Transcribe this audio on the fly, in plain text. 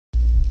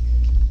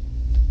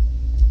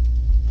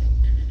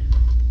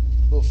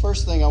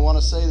first thing I want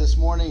to say this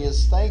morning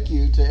is thank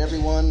you to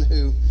everyone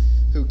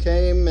who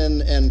came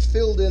and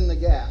filled in the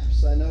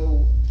gaps. I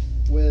know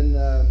when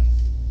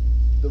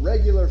the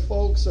regular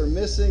folks are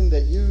missing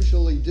that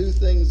usually do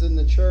things in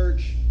the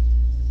church,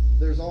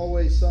 there's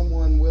always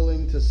someone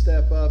willing to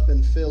step up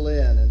and fill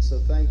in. And so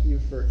thank you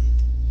for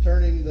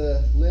turning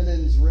the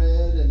linens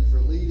red and for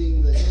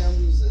leading the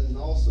hymns and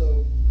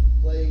also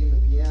playing the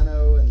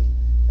piano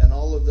and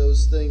all of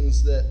those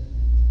things that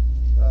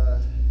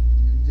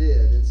you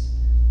did. It's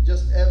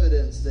just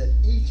evidence that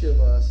each of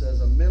us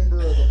as a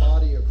member of the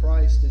body of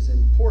Christ is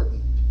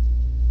important.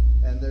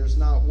 And there's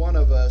not one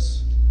of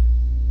us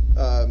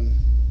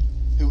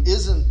who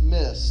isn't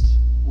missed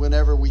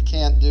whenever we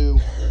can't do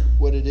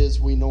what it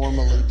is we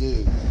normally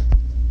do.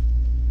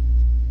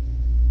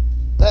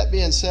 That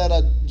being said,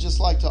 I'd just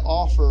like to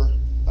offer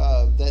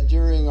that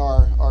during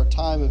our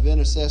time of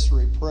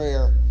intercessory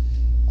prayer,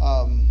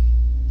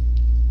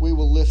 we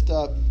will lift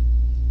up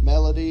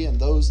Melody and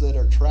those that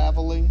are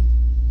traveling.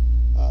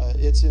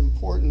 It's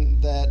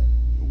important that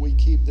we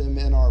keep them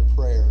in our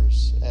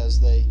prayers as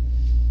they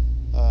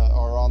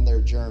are on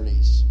their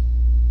journeys.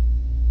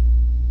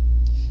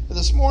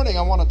 This morning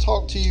I want to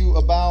talk to you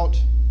about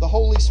the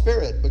Holy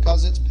Spirit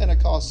because it's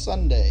Pentecost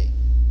Sunday.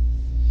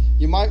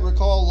 You might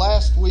recall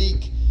last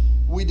week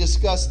we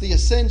discussed the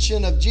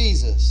ascension of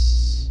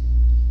Jesus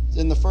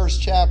in the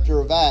first chapter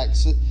of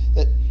Acts,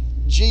 that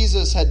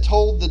Jesus had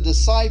told the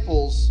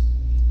disciples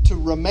to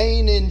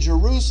remain in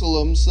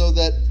Jerusalem so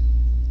that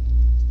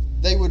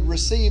they would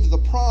receive the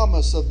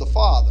promise of the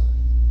Father,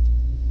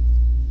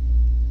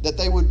 that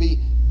they would be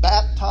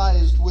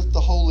baptized with the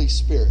Holy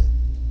Spirit.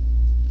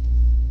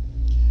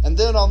 And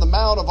then on the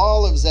Mount of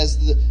Olives, as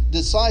the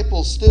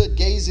disciples stood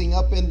gazing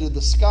up into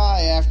the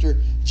sky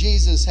after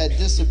Jesus had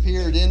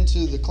disappeared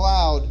into the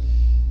cloud,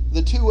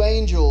 the two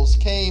angels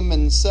came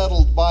and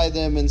settled by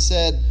them and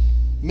said,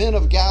 "Men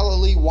of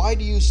Galilee, why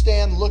do you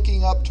stand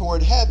looking up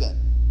toward heaven?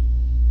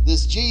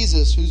 This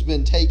Jesus who's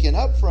been taken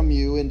up from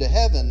you into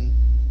heaven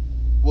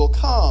will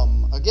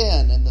come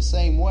again in the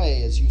same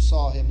way as you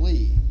saw him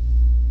leave."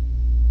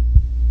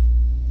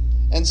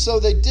 And so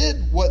they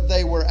did what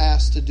they were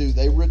asked to do.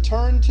 They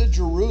returned to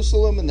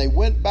Jerusalem and they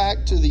went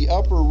back to the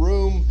upper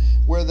room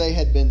where they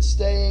had been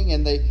staying,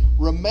 and they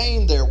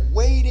remained there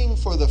waiting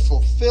for the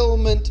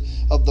fulfillment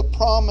of the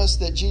promise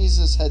that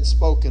Jesus had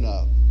spoken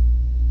of.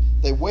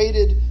 They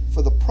waited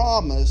for the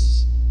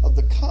promise of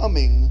the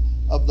coming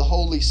of the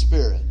Holy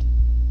Spirit.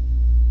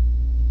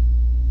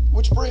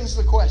 Which brings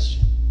the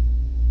question,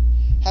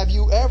 have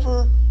you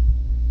ever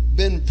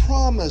been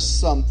promised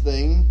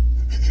something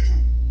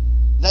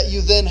that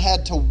you then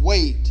had to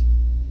wait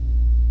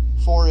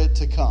for it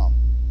to come?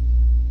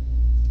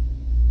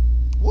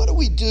 What do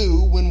we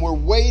do when we're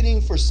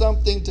waiting for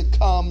something to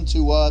come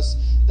to us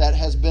that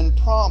has been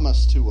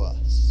promised to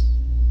us?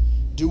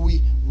 Do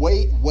we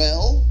wait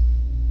well?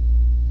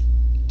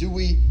 Do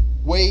we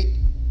wait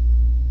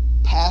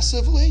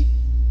passively?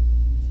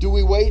 Do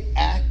we wait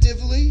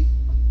actively?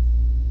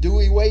 Do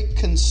we wait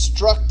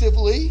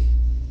constructively?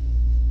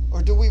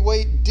 Or do we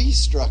wait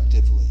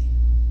destructively?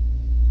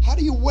 How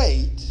do you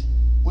wait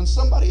when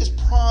somebody has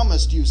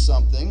promised you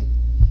something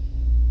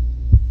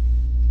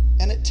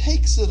and it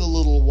takes it a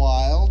little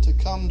while to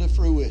come to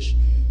fruition?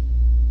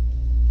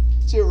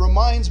 See, it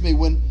reminds me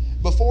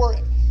before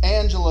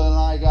Angela and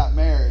I got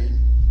married,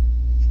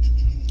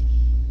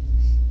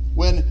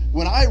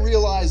 when I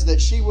realized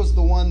that she was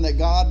the one that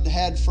God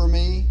had for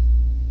me,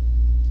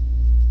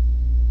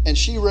 and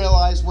she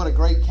realized what a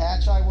great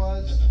catch I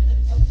was,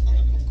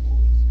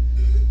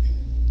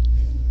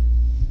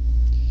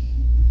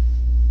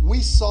 we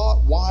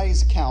sought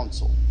wise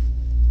counsel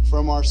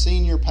from our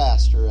senior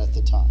pastor at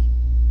the time.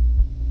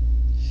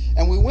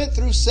 And we went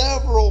through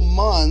several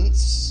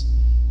months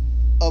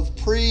of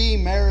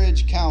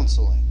pre-marriage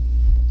counseling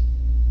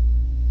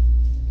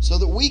so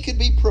that we could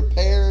be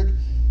prepared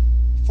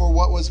for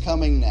what was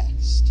coming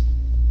next.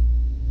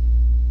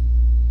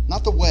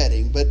 Not the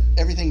wedding, but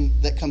everything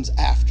that comes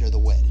after the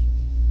wedding.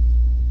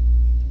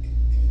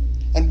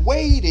 And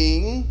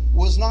waiting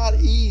was not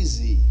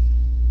easy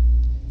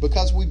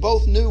because we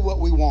both knew what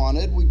we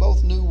wanted. We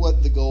both knew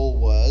what the goal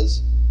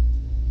was.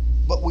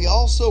 But we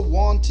also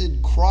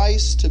wanted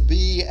Christ to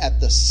be at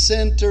the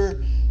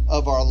center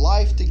of our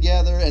life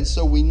together. And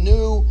so we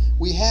knew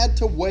we had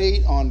to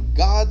wait on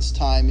God's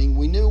timing.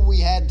 We knew we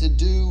had to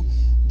do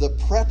the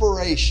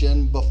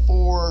preparation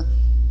before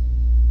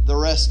the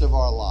rest of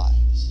our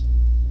lives.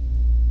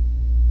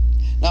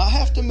 Now, I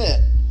have to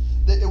admit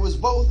that it was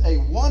both a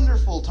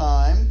wonderful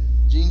time.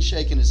 Gene's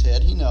shaking his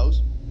head, he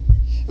knows.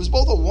 It was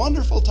both a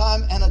wonderful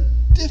time and a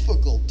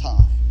difficult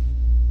time.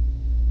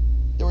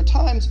 There were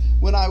times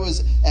when I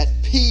was at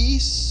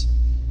peace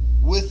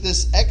with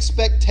this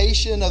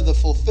expectation of the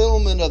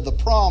fulfillment of the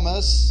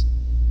promise,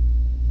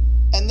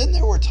 and then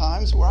there were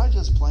times where I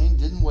just plain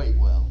didn't wait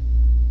well.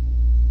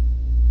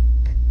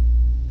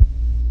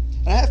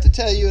 And I have to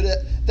tell you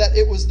that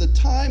it was the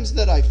times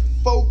that I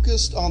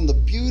focused on the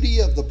beauty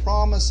of the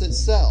promise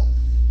itself,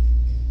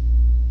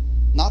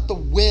 not the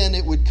when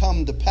it would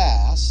come to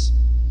pass,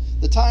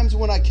 The times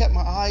when I kept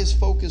my eyes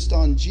focused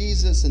on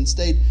Jesus and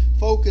stayed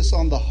focused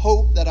on the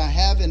hope that I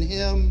have in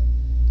Him.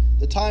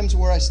 The times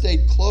where I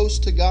stayed close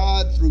to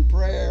God through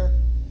prayer.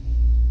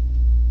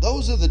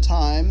 Those are the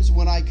times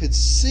when I could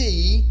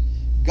see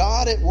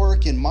God at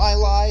work in my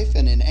life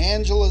and in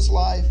Angela's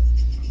life.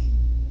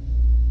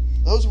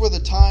 Those were the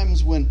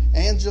times when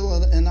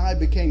Angela and I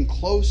became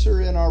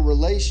closer in our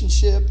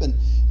relationship, and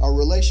our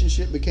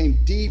relationship became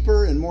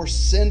deeper and more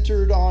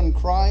centered on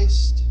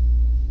Christ.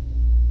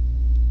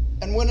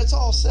 And when it's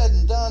all said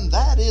and done,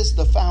 that is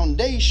the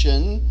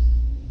foundation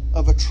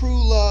of a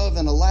true love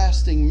and a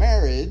lasting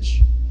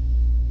marriage,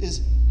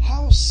 is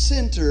how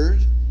centered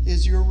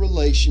is your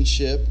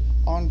relationship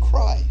on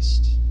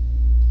Christ.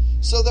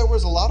 So there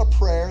was a lot of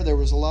prayer, there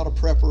was a lot of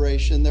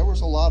preparation, there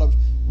was a lot of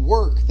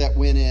work that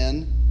went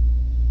in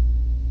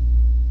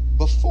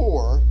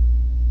before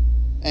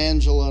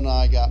Angela and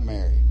I got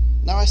married.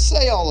 Now I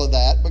say all of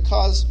that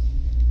because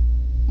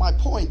my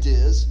point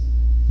is,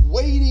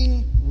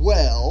 waiting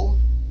well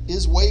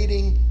is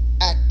waiting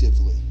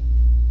actively.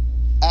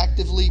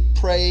 Actively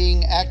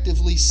praying,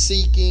 actively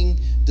seeking,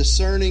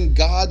 discerning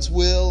God's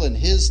will and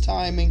His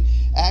timing,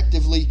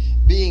 actively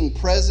being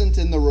present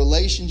in the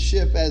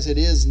relationship as it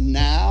is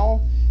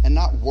now and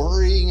not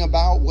worrying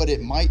about what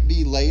it might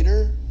be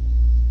later.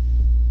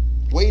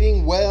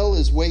 Waiting well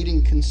is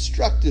waiting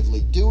constructively,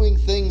 doing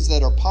things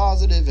that are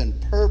positive and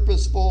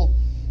purposeful,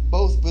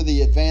 both for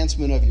the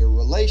advancement of your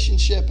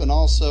relationship and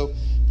also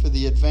for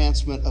the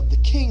advancement of the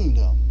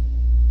kingdom.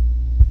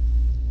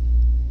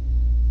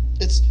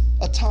 It's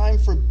a time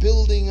for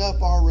building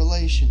up our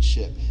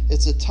relationship.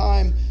 It's a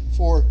time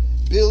for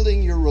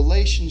building your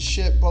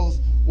relationship both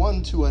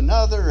one to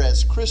another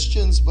as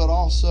Christians, but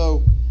also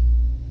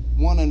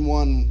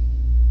one-on-one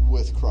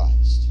with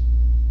Christ.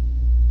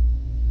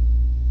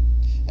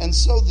 And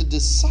so the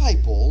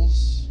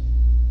disciples,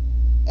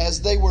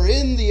 as they were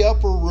in the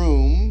upper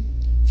room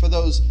for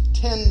those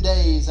 10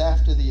 days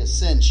after the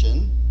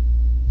ascension,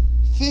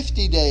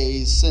 50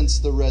 days since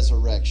the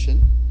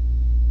resurrection,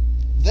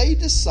 they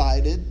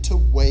decided to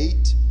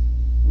wait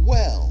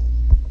well.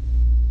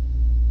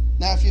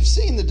 Now, if you've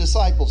seen the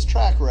disciples'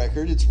 track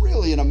record, it's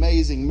really an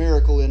amazing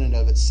miracle in and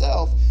of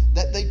itself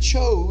that they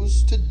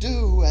chose to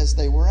do as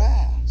they were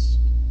asked.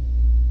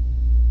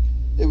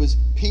 It was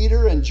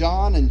Peter and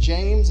John and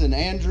James and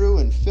Andrew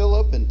and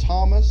Philip and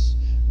Thomas,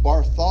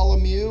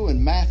 Bartholomew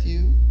and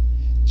Matthew,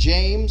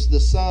 James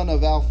the son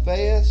of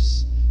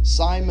Alphaeus,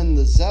 Simon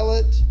the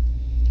Zealot,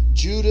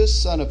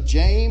 Judas son of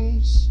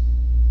James,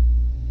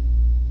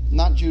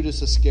 not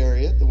Judas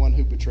Iscariot, the one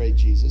who betrayed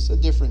Jesus, a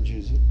different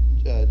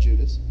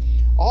Judas.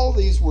 All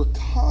these were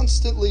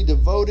constantly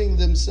devoting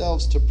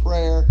themselves to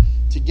prayer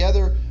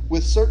together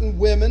with certain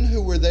women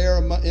who were there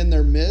in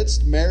their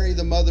midst, Mary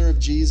the mother of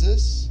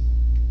Jesus,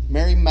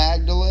 Mary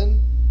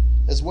Magdalene,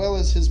 as well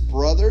as his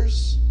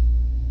brothers,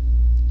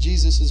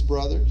 Jesus'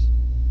 brothers.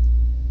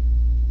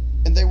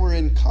 And they were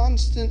in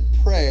constant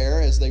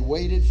prayer as they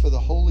waited for the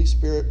Holy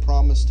Spirit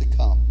promise to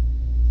come.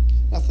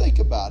 Now think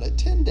about it.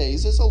 10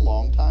 days is a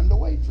long time to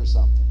wait for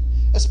something,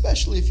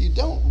 especially if you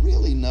don't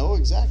really know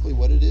exactly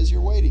what it is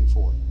you're waiting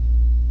for.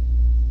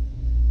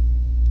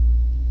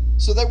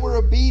 So they were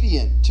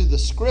obedient to the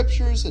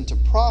scriptures and to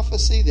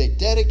prophecy. They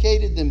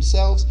dedicated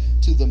themselves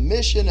to the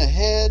mission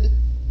ahead.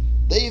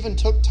 They even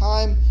took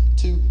time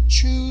to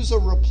choose a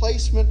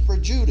replacement for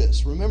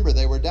Judas. Remember,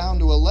 they were down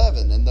to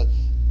 11, and the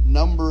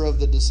number of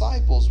the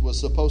disciples was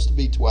supposed to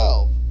be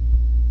 12.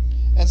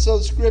 And so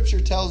the scripture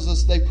tells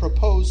us they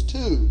proposed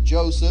to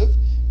Joseph,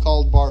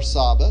 called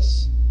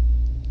Barsabbas,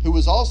 who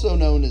was also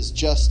known as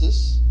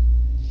Justus,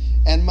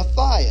 and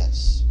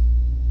Matthias.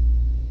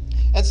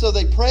 And so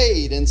they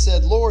prayed and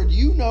said, Lord,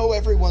 you know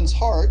everyone's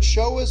heart.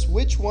 Show us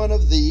which one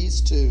of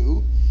these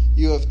two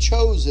you have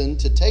chosen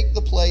to take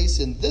the place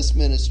in this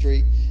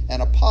ministry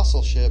and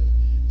apostleship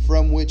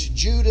from which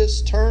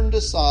Judas turned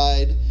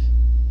aside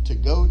to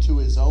go to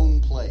his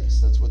own place.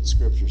 That's what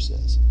Scripture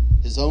says.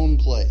 His own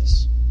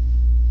place.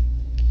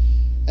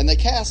 And they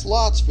cast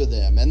lots for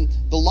them, and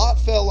the lot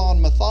fell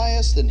on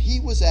Matthias, and he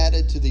was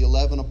added to the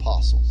 11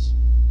 apostles.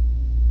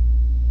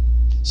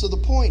 So the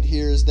point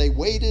here is they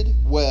waited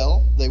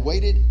well, they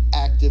waited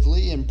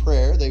actively in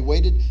prayer, they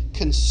waited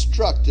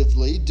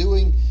constructively,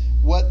 doing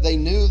what they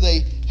knew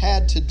they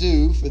had to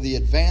do for the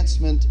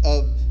advancement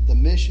of the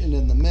mission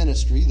and the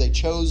ministry. They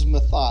chose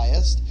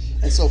Matthias,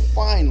 and so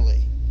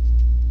finally,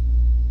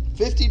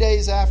 50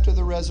 days after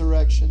the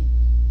resurrection,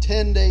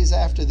 10 days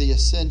after the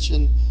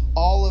ascension,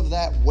 all of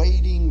that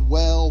waiting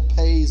well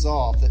pays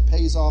off. It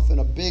pays off in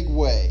a big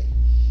way.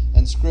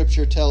 And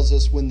Scripture tells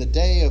us when the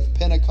day of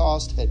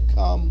Pentecost had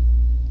come,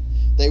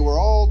 they were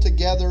all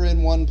together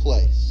in one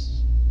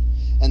place.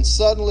 And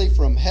suddenly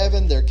from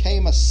heaven there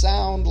came a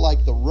sound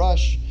like the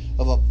rush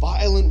of a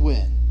violent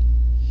wind,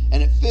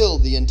 and it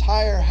filled the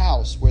entire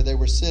house where they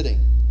were sitting.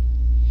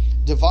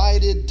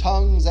 Divided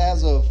tongues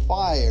as of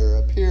fire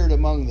appeared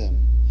among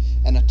them,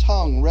 and a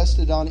tongue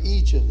rested on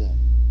each of them.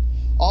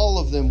 All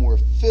of them were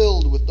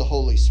filled with the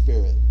Holy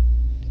Spirit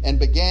and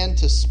began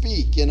to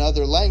speak in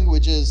other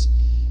languages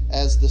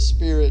as the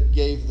Spirit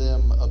gave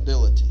them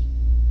ability.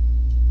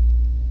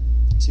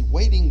 See,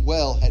 waiting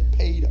well had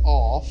paid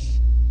off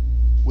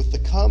with the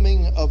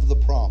coming of the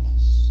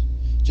promise.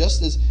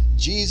 Just as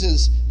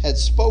Jesus had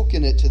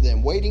spoken it to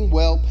them, waiting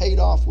well paid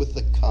off with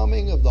the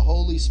coming of the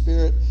Holy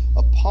Spirit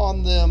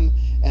upon them,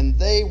 and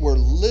they were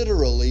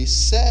literally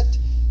set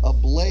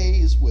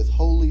ablaze with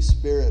Holy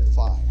Spirit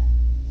fire.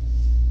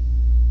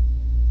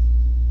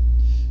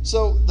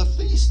 So the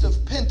Feast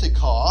of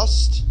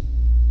Pentecost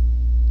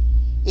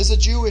is a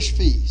Jewish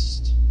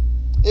feast.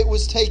 It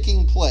was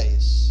taking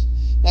place.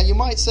 Now you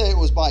might say it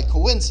was by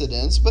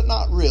coincidence, but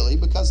not really,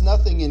 because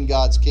nothing in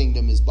God's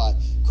kingdom is by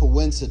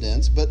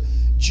coincidence. But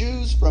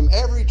Jews from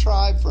every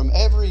tribe, from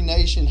every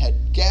nation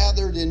had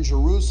gathered in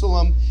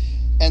Jerusalem.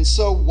 And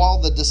so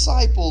while the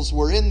disciples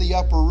were in the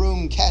upper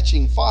room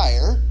catching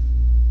fire,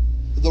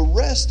 the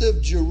rest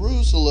of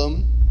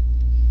Jerusalem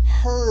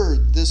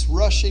heard this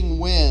rushing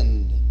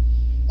wind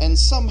and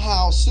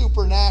somehow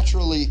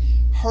supernaturally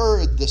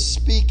heard the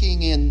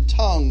speaking in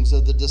tongues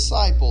of the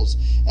disciples,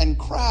 and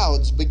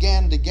crowds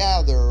began to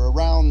gather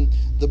around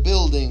the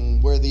building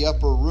where the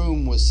upper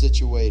room was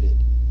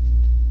situated.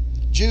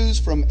 Jews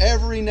from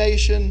every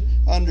nation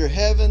under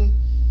heaven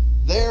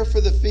there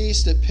for the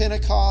feast at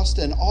Pentecost,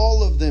 and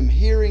all of them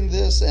hearing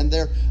this, and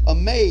they're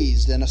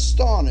amazed and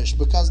astonished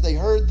because they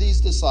heard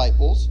these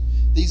disciples,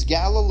 these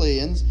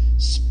Galileans,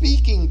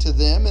 speaking to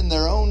them in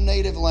their own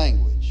native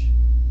language.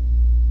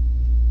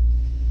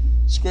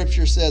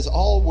 Scripture says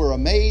all were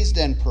amazed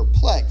and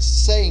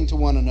perplexed, saying to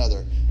one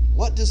another,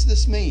 "What does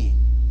this mean?"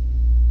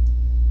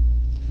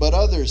 But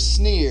others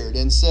sneered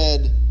and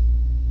said,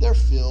 "They're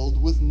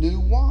filled with new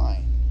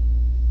wine."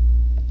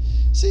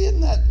 See,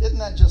 isn't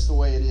that just the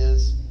way it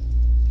is?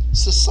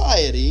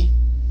 Society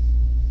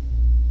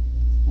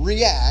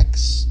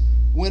reacts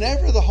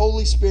whenever the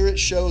Holy Spirit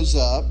shows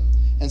up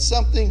and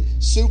something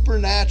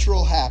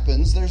supernatural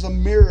happens. There's a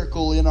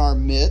miracle in our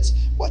midst.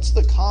 What's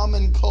the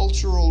common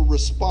cultural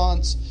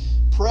response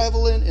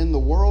prevalent in the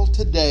world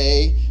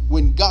today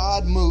when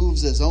God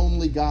moves as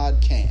only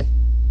God can?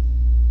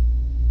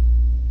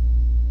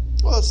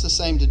 Well, it's the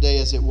same today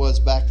as it was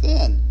back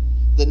then.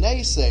 The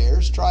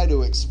naysayers try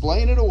to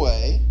explain it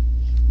away,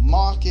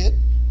 mock it,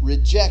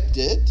 reject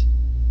it.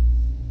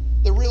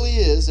 There really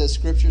is, as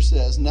Scripture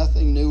says,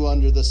 nothing new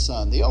under the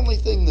sun. The only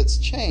thing that's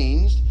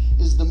changed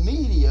is the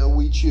media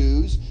we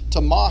choose to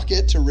mock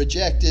it, to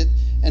reject it,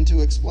 and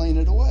to explain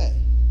it away.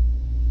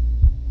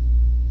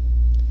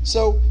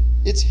 So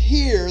it's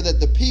here that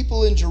the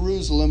people in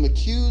Jerusalem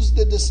accuse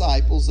the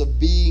disciples of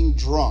being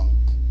drunk.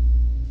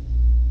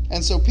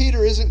 And so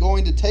Peter isn't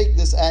going to take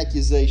this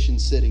accusation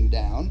sitting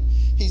down.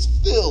 He's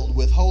filled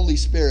with Holy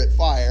Spirit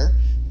fire,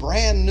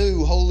 brand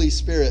new Holy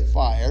Spirit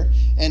fire,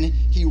 and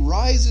he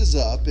rises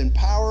up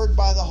empowered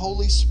by the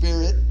Holy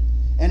Spirit,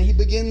 and he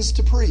begins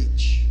to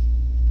preach.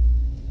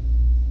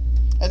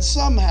 And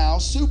somehow,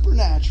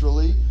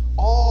 supernaturally,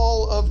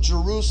 all of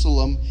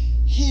Jerusalem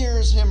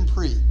hears him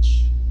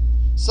preach.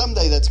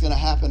 Someday that's going to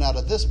happen out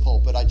of this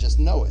pulpit, I just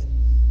know it.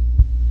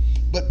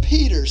 But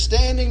Peter,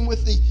 standing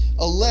with the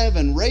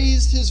 11,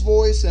 raised his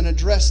voice and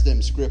addressed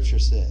them, Scripture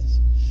says,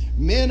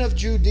 "Men of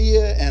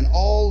Judea and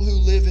all who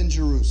live in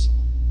Jerusalem,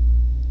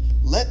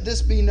 let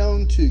this be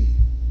known to you,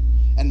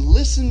 and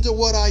listen to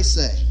what I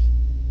say.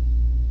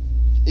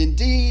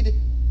 Indeed,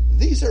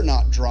 these are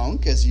not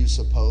drunk, as you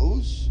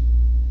suppose,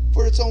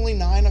 for it's only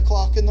 9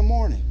 o'clock in the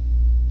morning.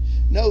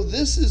 No,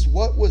 this is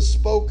what was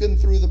spoken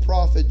through the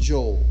prophet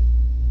Joel.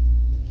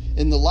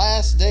 In the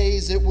last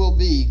days it will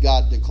be,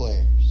 God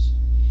declares,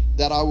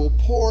 that I will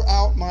pour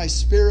out my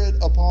Spirit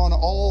upon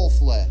all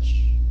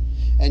flesh,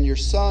 and your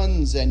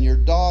sons and your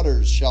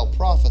daughters shall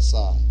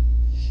prophesy,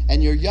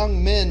 and your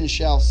young men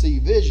shall see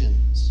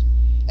visions,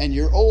 and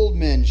your old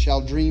men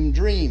shall dream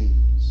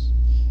dreams.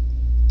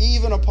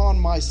 Even upon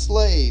my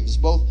slaves,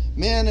 both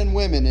men and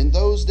women, in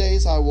those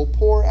days I will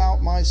pour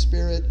out my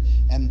Spirit,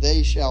 and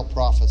they shall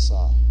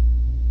prophesy.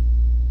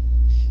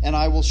 And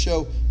I will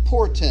show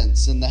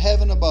portents in the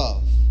heaven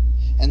above,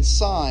 and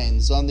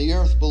signs on the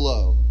earth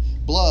below,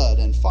 blood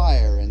and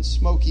fire and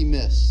smoky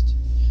mist.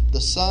 The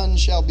sun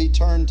shall be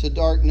turned to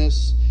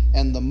darkness,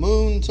 and the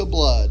moon to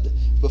blood,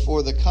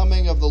 before the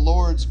coming of the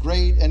Lord's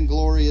great and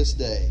glorious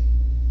day.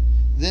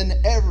 Then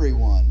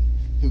everyone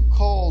who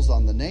calls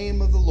on the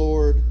name of the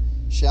Lord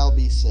shall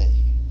be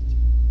saved."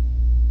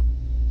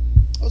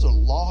 Those are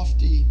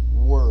lofty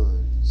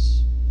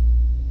words,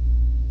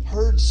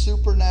 heard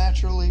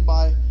supernaturally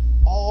by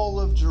all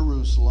of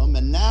Jerusalem,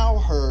 and now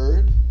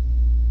heard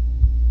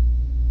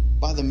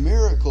by the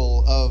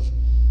miracle of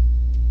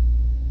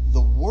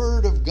the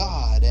Word of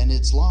God and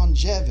its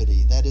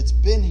longevity, that it's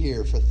been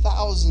here for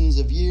thousands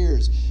of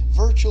years,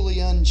 virtually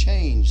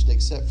unchanged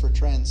except for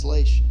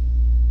translation.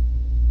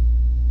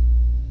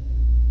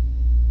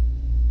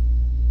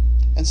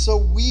 And so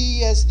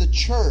we as the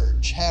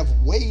church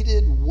have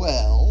waited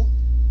well.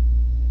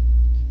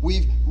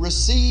 We've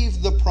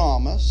received the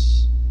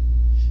promise.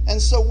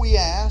 And so we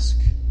ask,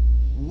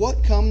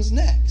 what comes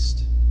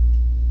next?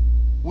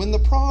 When the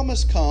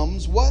promise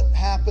comes, what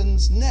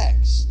happens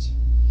next?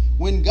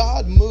 When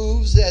God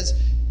moves as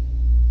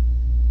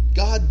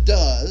God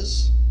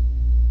does,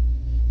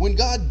 when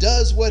God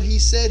does what He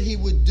said He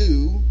would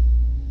do,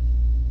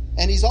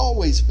 and He's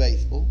always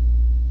faithful,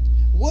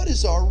 what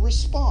is our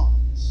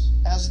response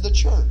as the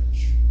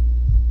church?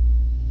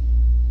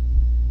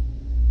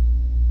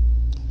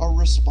 Our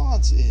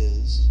response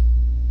is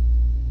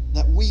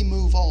that we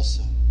move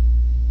also.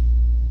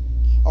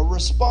 A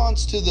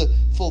response to the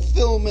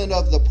fulfillment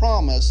of the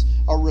promise,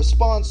 a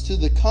response to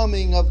the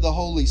coming of the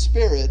Holy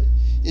Spirit,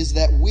 is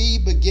that we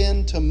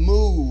begin to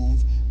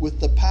move with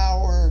the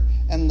power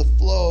and the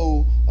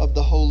flow of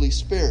the Holy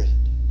Spirit.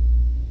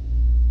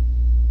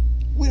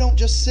 We don't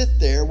just sit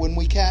there when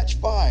we catch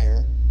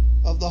fire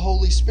of the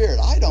Holy Spirit.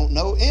 I don't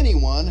know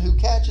anyone who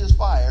catches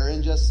fire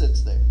and just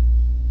sits there.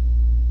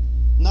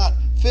 Not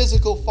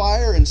physical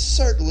fire, and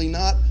certainly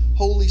not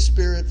Holy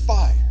Spirit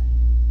fire.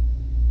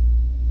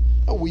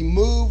 We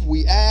move,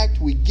 we act,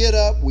 we get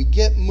up, we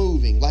get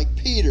moving. Like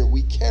Peter,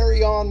 we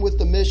carry on with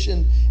the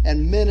mission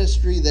and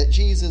ministry that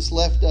Jesus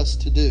left us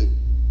to do.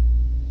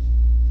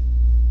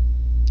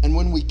 And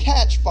when we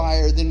catch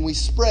fire, then we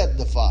spread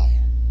the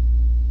fire.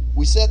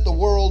 We set the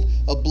world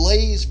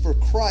ablaze for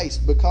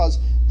Christ because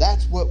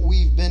that's what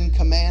we've been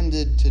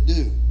commanded to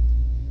do.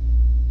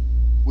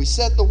 We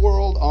set the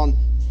world on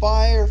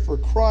fire for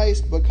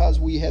Christ because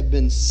we have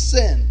been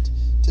sent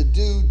to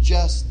do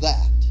just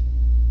that.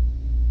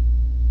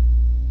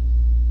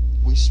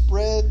 We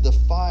spread the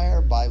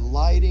fire by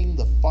lighting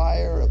the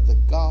fire of the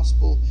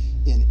gospel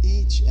in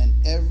each and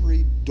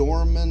every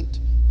dormant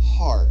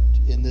heart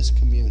in this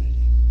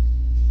community.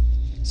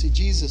 See,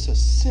 Jesus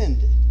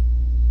ascended,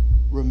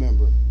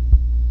 remember,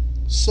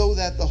 so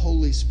that the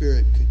Holy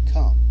Spirit could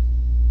come.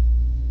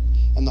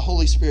 And the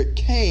Holy Spirit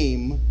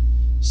came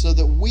so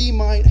that we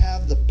might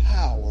have the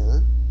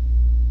power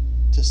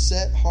to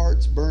set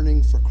hearts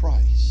burning for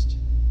Christ.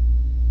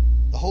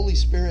 The Holy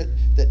Spirit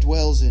that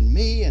dwells in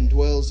me and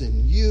dwells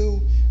in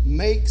you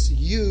makes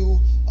you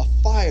a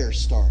fire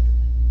starter.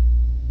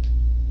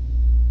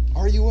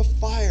 Are you a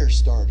fire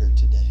starter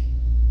today?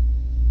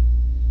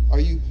 Are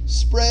you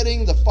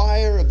spreading the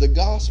fire of the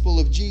gospel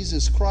of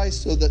Jesus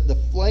Christ so that the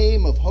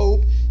flame of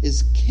hope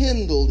is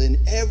kindled in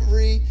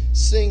every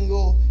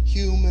single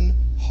human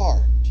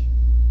heart?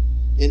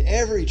 In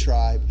every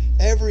tribe,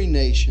 every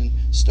nation,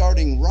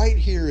 starting right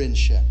here in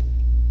Shepherd.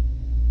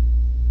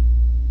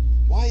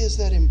 Why is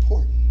that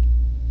important?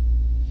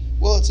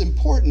 Well, it's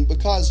important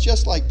because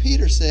just like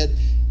Peter said,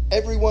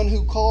 everyone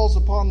who calls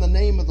upon the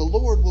name of the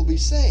Lord will be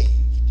saved.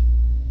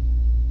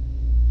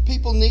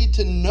 People need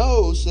to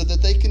know so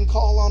that they can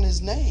call on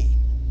His name.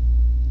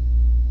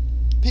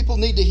 People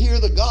need to hear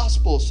the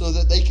gospel so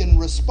that they can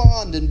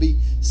respond and be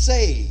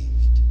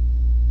saved.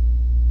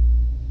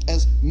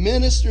 As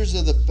ministers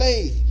of the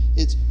faith,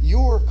 it's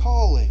your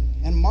calling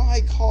and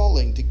my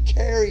calling to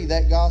carry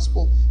that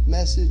gospel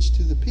message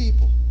to the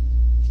people.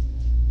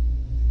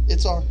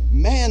 It's our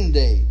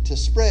mandate to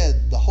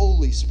spread the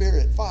Holy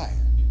Spirit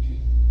fire.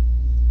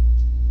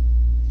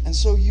 And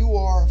so you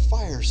are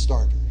fire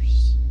starters.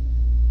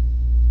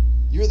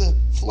 You're the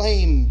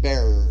flame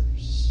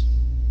bearers.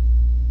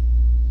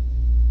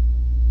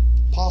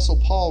 Apostle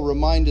Paul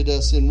reminded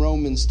us in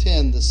Romans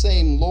 10, the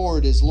same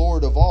Lord is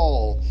Lord of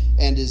all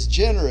and is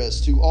generous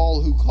to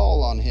all who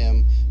call on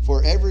Him.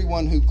 For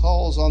everyone who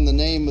calls on the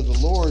name of the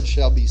Lord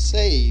shall be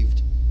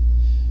saved.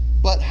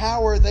 But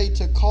how are they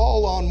to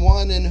call on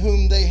one in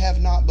whom they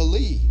have not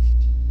believed?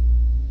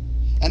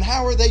 And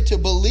how are they to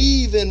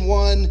believe in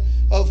one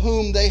of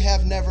whom they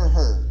have never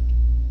heard?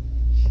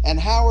 And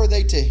how are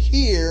they to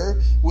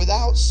hear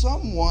without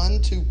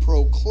someone to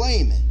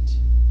proclaim it?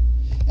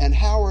 And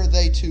how are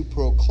they to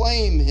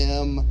proclaim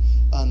Him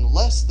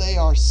unless they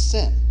are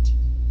sent?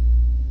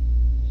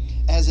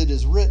 As it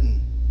is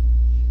written,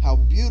 how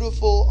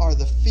beautiful are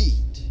the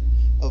feet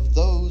of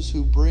those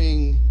who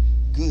bring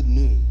good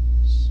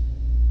news.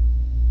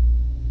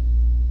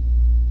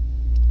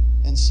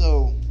 And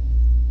so,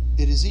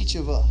 it is each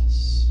of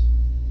us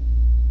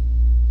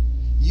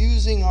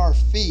using our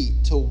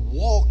feet to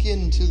walk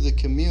into the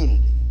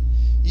community,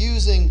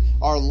 using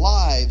our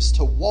lives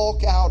to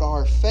walk out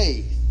our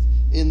faith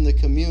in the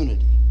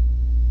community,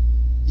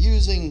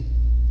 using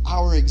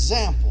our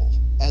example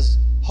as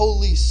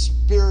Holy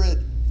Spirit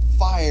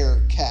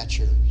fire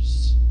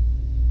catchers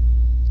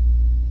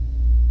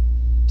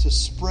to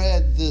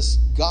spread this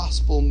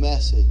gospel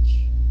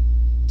message,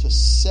 to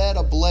set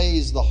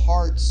ablaze the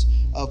hearts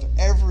of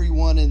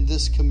everyone in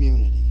this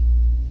community.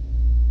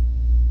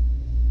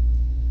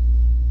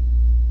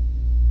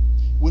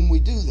 When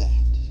we do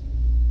that,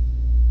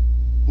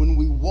 when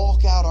we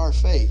walk out our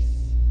faith,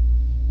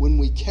 when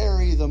we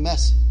carry the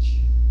message,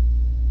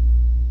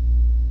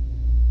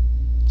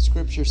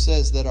 Scripture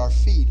says that our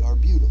feet are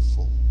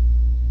beautiful.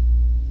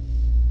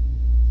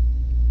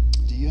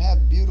 Do you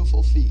have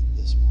beautiful feet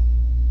this morning?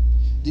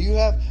 Do you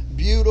have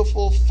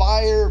beautiful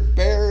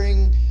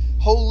fire-bearing,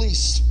 Holy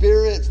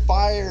Spirit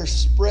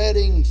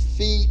fire-spreading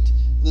feet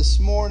this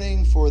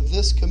morning for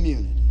this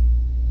community?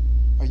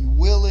 Are you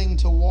willing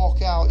to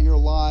walk out your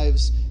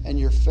lives and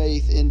your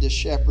faith into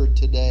Shepherd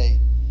today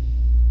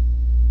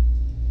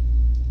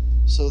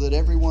so that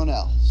everyone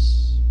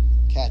else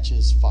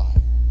catches fire?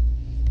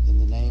 In the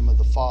the name of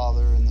the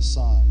Father, and the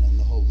Son, and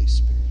the Holy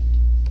Spirit.